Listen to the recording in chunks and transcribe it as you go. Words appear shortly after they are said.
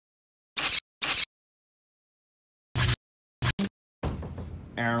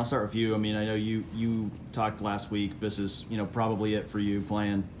Aaron, I'll start with you. I mean, I know you talked last week. This is, probably it for you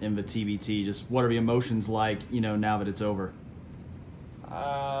playing in the TBT. Just what are the emotions like, now that it's over?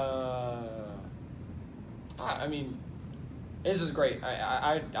 I mean, this is great.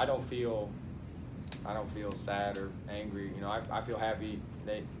 I don't feel sad or angry. I feel happy.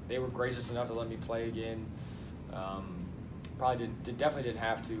 They were gracious enough to let me play again. Definitely didn't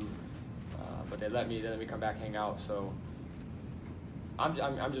have to, but they let me come back, hang out. So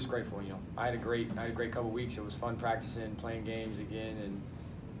I'm just grateful. I had a great couple weeks. It was fun practicing, playing games again, and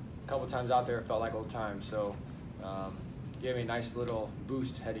a couple times out there it felt like old times. So gave me a nice little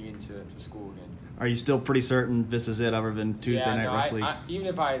boost heading into school again. Are you still pretty certain this is it, other than Tuesday night rec league? Even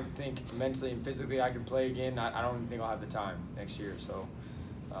if I think mentally and physically I can play again, I don't think I'll have the time next year. So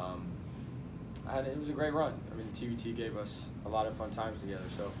it was a great run. I mean, the TBT gave us a lot of fun times together.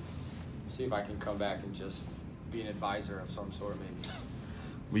 So see if I can come back and just be an advisor of some sort, maybe.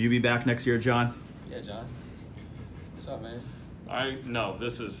 Will you be back next year, John? Yeah, John. What's up, man? No,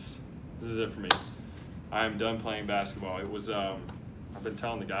 this is it for me. I am done playing basketball. It was I've been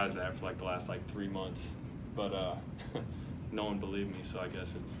telling the guys that for the last 3 months, but no one believed me, so I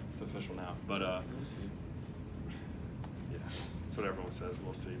guess it's official now. But we'll see. Yeah, that's what everyone says.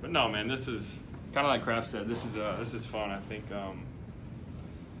 We'll see. But no, man, this is kind of like Craft said. This is fun. I think I'm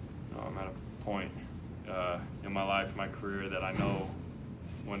at a point in my life, my career, that I know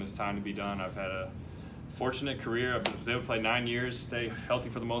when it's time to be done. I've had a fortunate career. I was able to play 9 years, stay healthy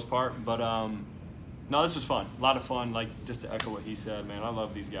for the most part, but no, this was fun. A lot of fun. Just to echo what he said, man, I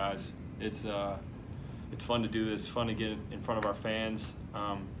love these guys. It's fun to do this. Fun to get in front of our fans.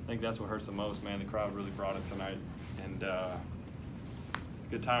 I think that's what hurts the most, man. The crowd really brought it tonight, and it's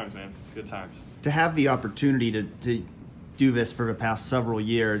good times, man. It's good times. To have the opportunity to do this for the past several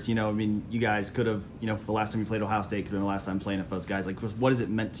years, I mean, you guys could have, the last time you played Ohio State could have been the last time playing with those guys. What has it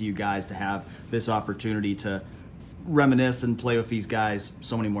meant to you guys to have this opportunity to reminisce and play with these guys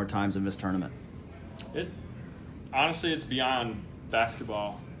so many more times in this tournament? Honestly, it's beyond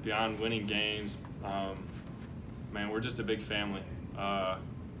basketball, beyond winning games. Man, we're just a big family.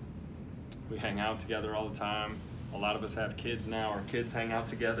 We hang out together all the time. A lot of us have kids now. Our kids hang out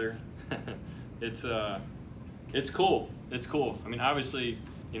together. It's cool. It's cool. I mean, obviously,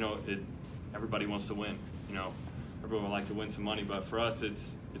 everybody wants to win. Everyone would like to win some money, but for us,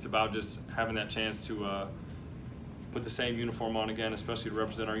 it's about just having that chance to put the same uniform on again, especially to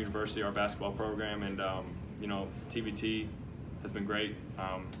represent our university, our basketball program, and TBT has been great.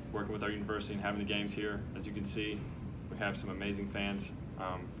 Working with our university and having the games here, as you can see, we have some amazing fans.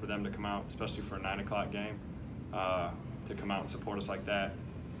 For them to come out, especially for a 9 o'clock game, to come out and support us like that,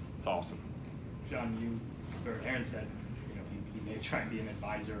 it's awesome. John, Aaron said, he may try and be an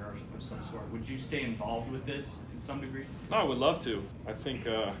advisor or some sort. Would you stay involved with this in some degree? No, I would love to. I think,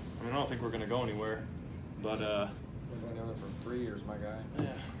 I don't think we're going to go anywhere, but we're going together for 3 years, my guy.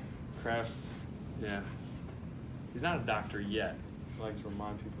 Yeah, Crafts, yeah. He's not a doctor yet. I like to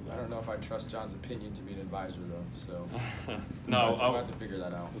remind people that. I don't know if I trust John's opinion to be an advisor, though, so no, we'll have to figure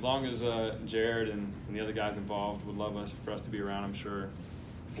that out. As long as Jared and the other guys involved would love for us to be around, I'm sure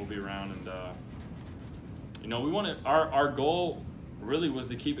we'll be around. And we wanted our goal really was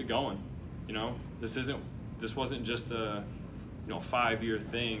to keep it going. This wasn't just a 5-year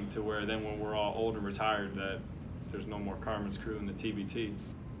thing to where then when we're all old and retired that there's no more Carmen's crew in the TBT.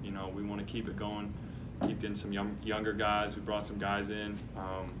 We want to keep it going. Keep getting some younger guys. We brought some guys in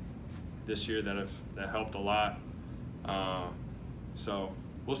this year that helped a lot. So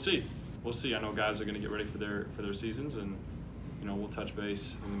we'll see. We'll see. I know guys are going to get ready for their seasons, and we'll touch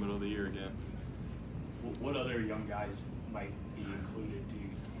base in the middle of the year again. What other young guys might be included? Do you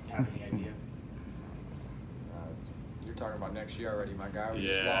have any idea? You're talking about next year already, my guy. We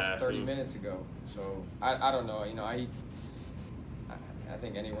just Yeah, lost 30 minutes ago, so I don't know. I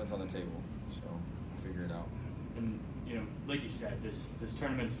think anyone's on the table. So figure it out. And like you said, this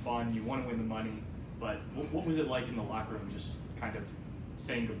tournament's fun. You want to win the money, but what was it like in the locker room, just kind of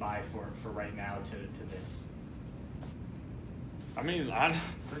saying goodbye for right now to this? I mean,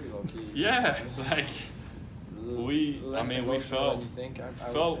 Pretty low key. yeah, we felt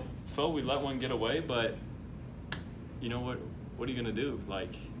we let one get away, but what are you gonna do?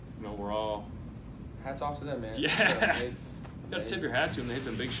 We're all hats off to them, man. Yeah. You gotta tip your hat to them. They hit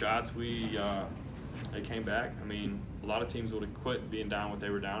some big shots. They came back. I mean, a lot of teams would have quit being down what they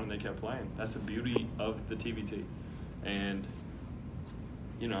were down, and they kept playing. That's the beauty of the TBT. And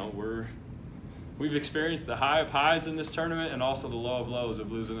we've experienced the high of highs in this tournament and also the low of lows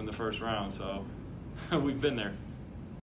of losing in the first round. So we've been there.